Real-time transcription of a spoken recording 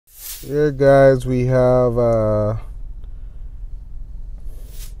Here, guys, we have a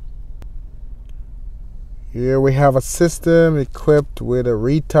system equipped with a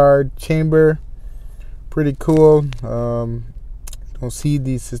retard chamber. Pretty cool. Don't see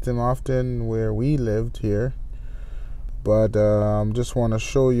these systems often where we lived here, but just want to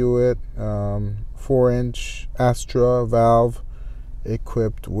show you it. 4-inch Astra valve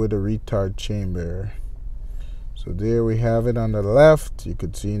equipped with a retard chamber. So there we have it on the left. You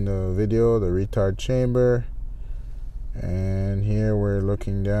could see in the video the retard chamber, and here we're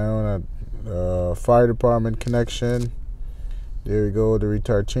looking down at fire department connection. There we go, the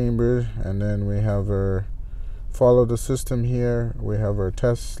retard chamber, and then we have our follow the system here. We have our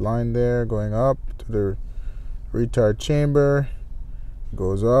test line there going up to the retard chamber,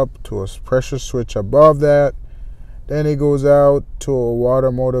 goes up to a pressure switch above that, then it goes out to a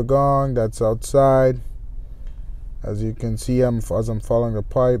water motor gong that's outside. As you can see, as I'm following the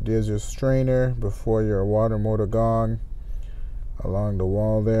pipe, there's your strainer before your water motor gong along the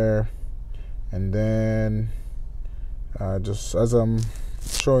wall there. And then just as I'm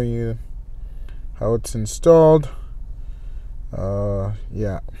showing you how it's installed,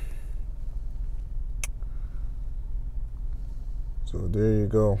 yeah. So there you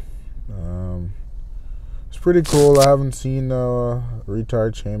go. It's pretty cool. I haven't seen a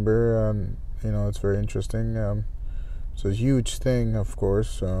retard chamber. It's very interesting. It's a huge thing, of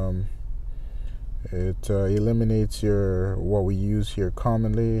course. It eliminates what we use here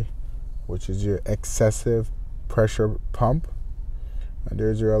commonly, which is your excessive pressure pump. And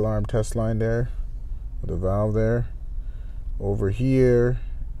there's your alarm test line there with the valve there. Over here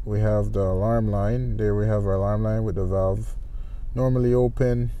we have the alarm line. There we have our alarm line with the valve normally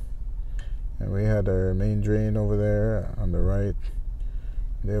open, and we had our main drain over there on the right.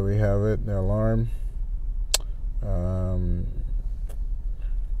 There we have it, the alarm.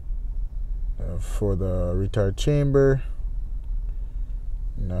 For the retard chamber.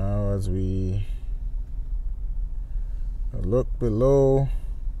 Now as we look below,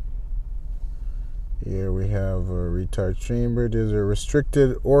 here we have a retard chamber. There's a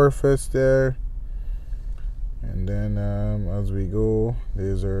restricted orifice there, and then as we go,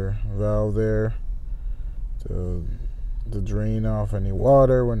 there's our valve there to drain off any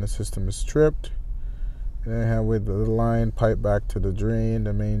water when the system is stripped. And then I have with the line pipe back to the drain,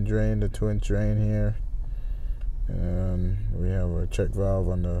 the main drain, the 2-inch drain here. And we have a check valve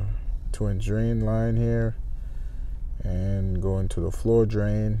on the 2-inch drain line here, and going to the floor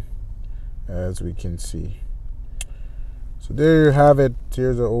drain, as we can see. So there you have it.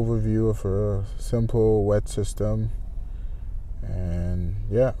 Here's an overview of a simple wet system. And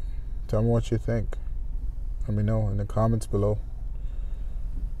yeah, tell me what you think. Let me know in the comments below.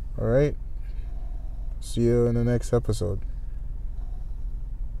 Alright, see you in the next episode.